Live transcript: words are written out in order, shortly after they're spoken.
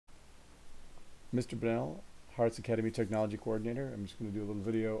Mr. Bunnell, Hearts Academy Technology Coordinator. I'm just going to do a little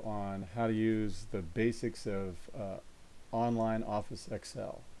video on how to use the basics of online Office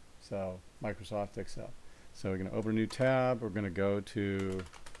Excel, so Microsoft Excel. So we're going to open a new tab. We're going to go to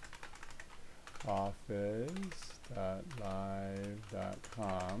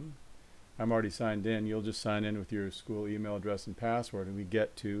office.live.com. I'm already signed in. You'll just sign in with your school email address and password, and we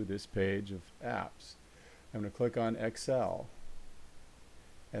get to this page of apps. I'm going to click on Excel,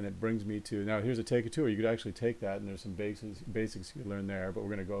 and it brings me to, now here's a take a tour. You could actually take that, and there's some basics you learn there, but we're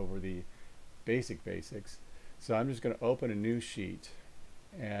going to go over the basics. So I'm just going to open a new sheet,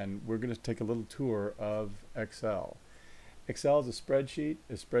 and we're going to take a little tour of Excel. Excel is a spreadsheet.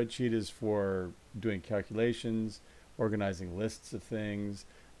 A spreadsheet is for doing calculations, organizing lists of things,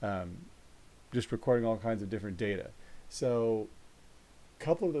 just recording all kinds of different data. So a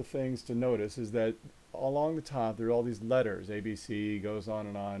couple of the things to notice is that along the top there are all these letters. ABC goes on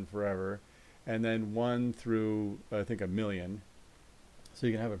and on forever, and then 1 through I think 1,000,000. So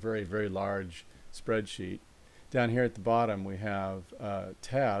you can have a very large spreadsheet. Down here at the bottom we have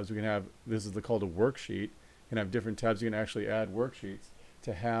tabs. We can have, this is called a worksheet. You can have different tabs. You can actually add worksheets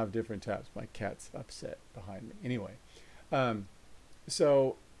to have different tabs. My cat's upset behind me. Anyway,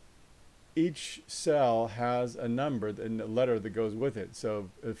 so each cell has a number and a letter that goes with it. So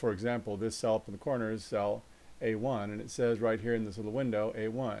for example, this cell up in the corner is cell A1, and it says right here in this little window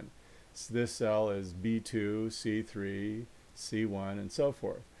A1. So this cell is B2, C3, C1, and so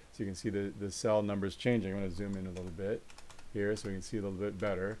forth. So you can see the cell numbers changing. I'm going to zoom in a little bit here so we can see a little bit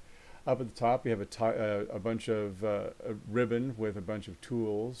better. Up at the top we have a bunch of a ribbon with a bunch of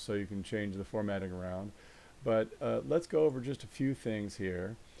tools, so you can change the formatting around. But let's go over just a few things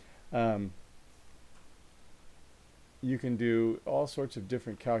here. You can do all sorts of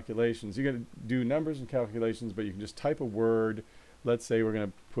different calculations. You can do numbers and calculations, but you can just type a word. Let's say we're going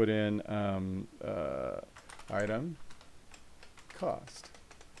to put in item cost,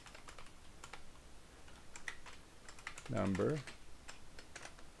 number,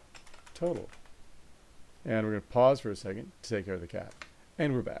 total. And we're going to pause for a second to take care of the cat.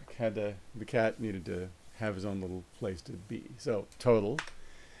 And we're back. The cat needed to have his own little place to be. So total.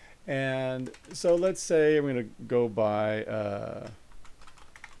 And so let's say I'm going to go buy a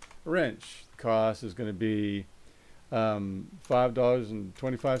wrench. The cost is going to be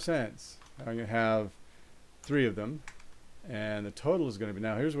 $5.25. I'm going to have 3 of them, and the total is going to be,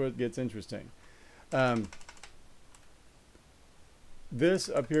 now here's where it gets interesting. This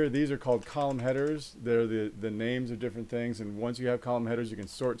up here, these are called column headers. They're the names of different things, and once you have column headers you can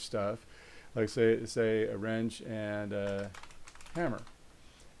sort stuff, like say a wrench and a hammer.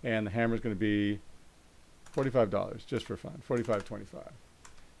 And the hammer is going to be $45 just for fun, $45.25,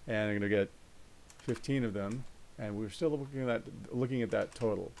 and I'm going to get 15 of them, and we're still looking at that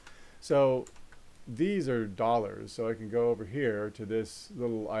total. So these are dollars, so I can go over here to this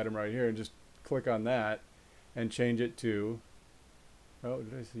little item right here and just click on that and change it to, oh,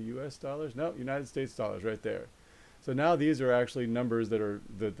 did I say US dollars? No, United States dollars right there. So now these are actually numbers that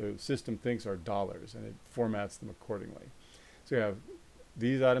the system thinks are dollars, and it formats them accordingly. So you have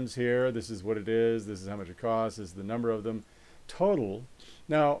these items here, this is what it is, this is how much it costs, this is the number of them. Total,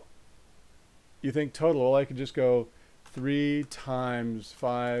 now you think total, well, I could just go 3 times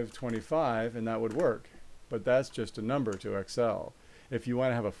 525 and that would work, but that's just a number to Excel. If you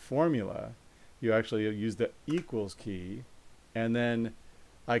want to have a formula, you actually use the equals key, and then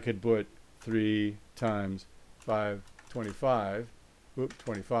I could put 3 times 525,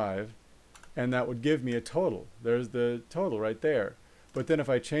 25, and that would give me a total. There's the total right there. But then if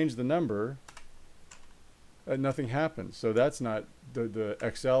I change the number, nothing happens. So that's not the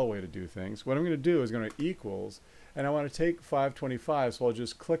Excel way to do things. What I'm going to do is going to equals, and I want to take 525, so I'll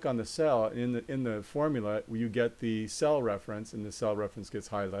just click on the cell. In the formula, you get the cell reference, and the cell reference gets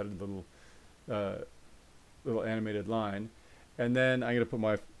highlighted, little animated line. And then I'm going to put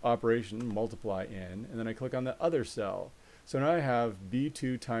my operation, multiply in, and then I click on the other cell. So now I have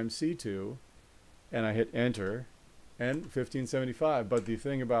B2 times C2, and I hit enter, and 1575. But the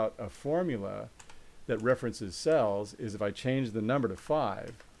thing about a formula that references cells is if I change the number to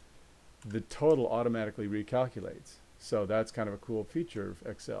 5, the total automatically recalculates. So that's kind of a cool feature of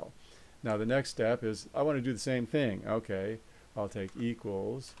Excel. Now the next step is I want to do the same thing. Okay, I'll take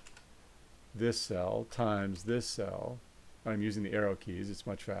equals this cell times this cell. I'm using the arrow keys, it's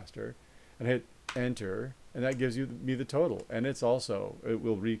much faster, and hit enter, and that gives me the total, and it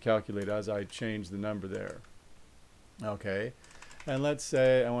will recalculate as I change the number there. Okay, and let's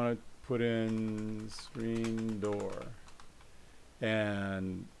say I want to put in screen door,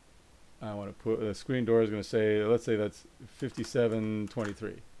 and I want to put the screen door is going to say, let's say that's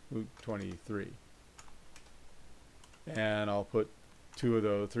 5723, 23. and I'll put 2 of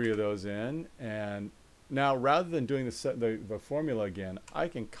those, 3 of those in. And now rather than doing the formula again, I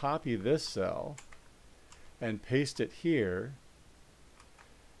can copy this cell and paste it here,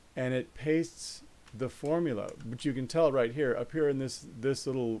 and it pastes the formula. But you can tell right here, up here in this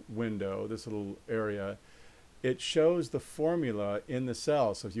little window, this little area, it shows the formula in the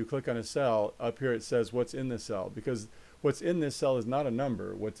cell. So if you click on a cell, up here it says what's in the cell, because what's in this cell is not a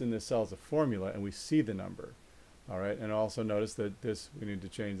number. What's in this cell is a formula, and we see the number. All right, and also notice that this, we need to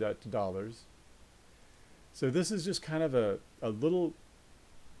change that to dollars. So this is just kind of a little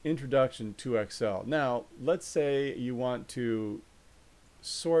introduction to Excel. Now, let's say you want to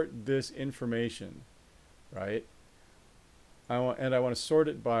sort this information, right? I want to sort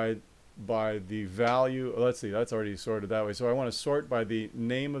it by the value. Let's see, that's already sorted that way. So I want to sort by the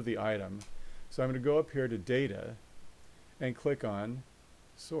name of the item. So I'm going to go up here to data and click on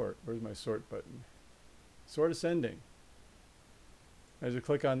sort. Where's my sort button? Sort ascending. As you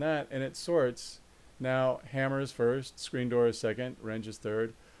click on that, and it sorts. Now hammer is first, screen door is second, wrench is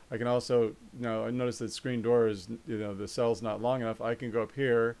third. I can also, now I notice that screen door is, the cell's not long enough. I can go up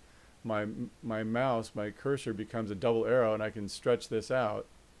here, my mouse, my cursor becomes a double arrow, and I can stretch this out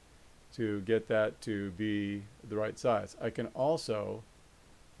to get that to be the right size. I can also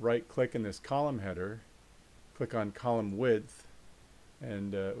right click in this column header, click on column width,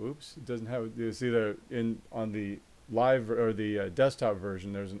 and oops, it doesn't have, you see there on the live or the desktop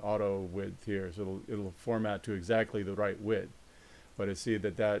version, there's an auto width here, so it'll format to exactly the right width. But I see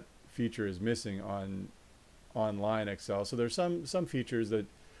that feature is missing on online Excel. So there's some features that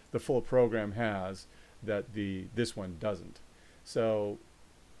the full program has that this one doesn't. So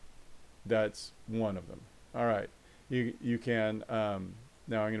that's one of them. All right, you can now I'm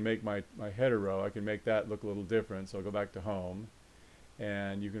going to make my header row. I can make that look a little different. So I'll go back to home,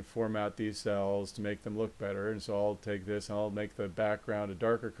 and you can format these cells to make them look better. And so I'll take this and I'll make the background a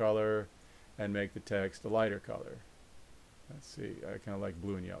darker color and make the text a lighter color. Let's see, I kind of like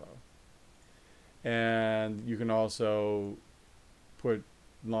blue and yellow. And you can also put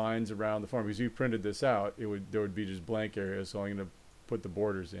lines around the form. Because you printed this out, there would be just blank areas, so I'm going to put the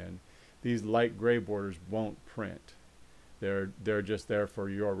borders in. These light gray borders won't print. They're just there for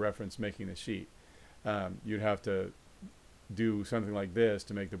your reference making the sheet. You'd have to do something like this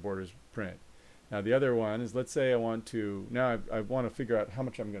to make the borders print. Now the other one is, let's say I want to, now I want to figure out how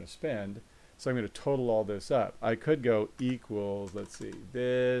much I'm going to spend. So I'm going to total all this up. I could go equals, let's see,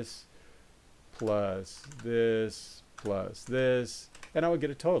 this plus this plus this, and I would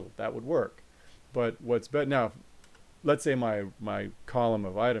get a total. That would work. But what's better now, let's say my column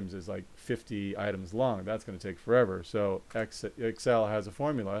of items is like 50 items long. That's going to take forever. So Excel has a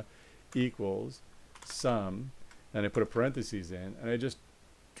formula, equals sum, and I put a parentheses in, and I just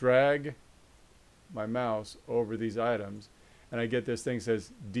drag my mouse over these items, and I get this thing that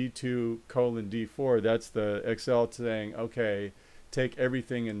says D2 colon D4. That's the Excel saying, okay, take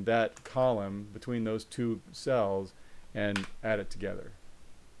everything in that column between those two cells and add it together.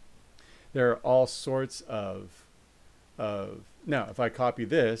 There are all sorts of now if I copy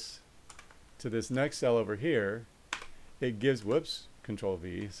this to this next cell over here, it gives, whoops, Control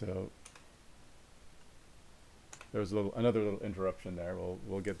V, so there's another little interruption there.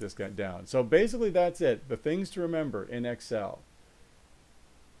 We'll get this guy down. So basically that's it. The things to remember in Excel: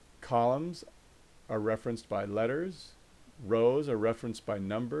 columns are referenced by letters, rows are referenced by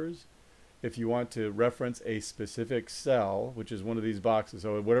numbers. If you want to reference a specific cell, which is one of these boxes,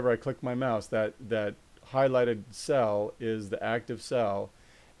 so whatever I click my mouse, that highlighted cell is the active cell,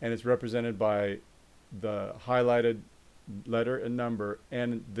 and it's represented by the highlighted letter and number,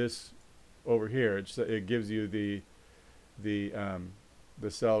 and this over here, it gives you the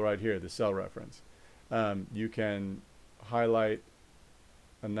cell right here, the cell reference. You can highlight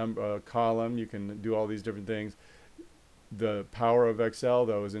a column. You can do all these different things. The power of Excel,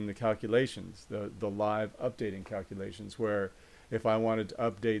 though, is in the calculations, the live updating calculations, where if I wanted to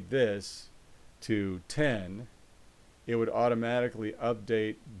update this to 10, it would automatically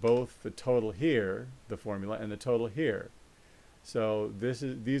update both the total here, the formula, and the total here. So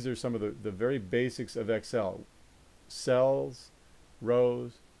these are some of the very basics of Excel: cells,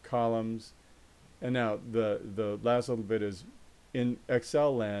 rows, columns. And now the last little bit is, in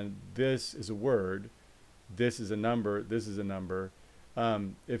Excel land, this is a word, this is a number, this is a number.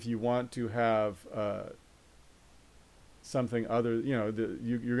 If you want to have something other, you're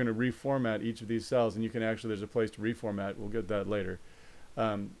going to reformat each of these cells, and you can actually, there's a place to reformat, we'll get that later.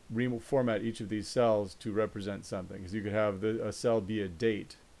 Reformat each of these cells to represent something, because you could have a cell be a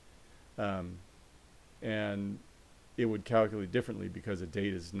date, and it would calculate differently because a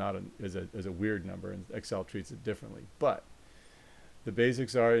date is not is a weird number, and Excel treats it differently. But the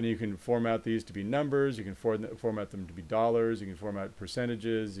basics are, and you can format these to be numbers, you can format them to be dollars, you can format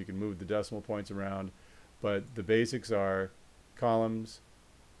percentages, you can move the decimal points around, but the basics are columns,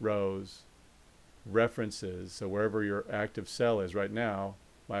 rows, references. So wherever your active cell is right now,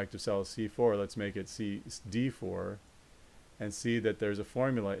 my active cell is C4, let's make it D4, and see that there's a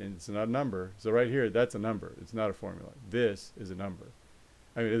formula, and it's not a number. So right here, that's a number, it's not a formula. This is a number.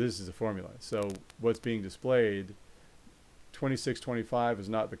 I mean, this is a formula. So what's being displayed, 2625 is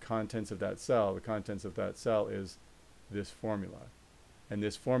not the contents of that cell. The contents of that cell is this formula. And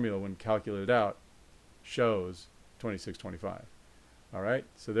this formula, when calculated out, shows 2625. All right?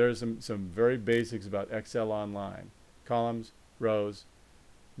 So there's some very basics about Excel Online. Columns, rows,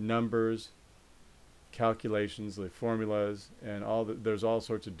 numbers, calculations, like formulas, and there's all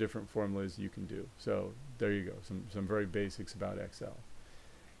sorts of different formulas you can do. So there you go. Some very basics about Excel.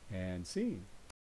 And see.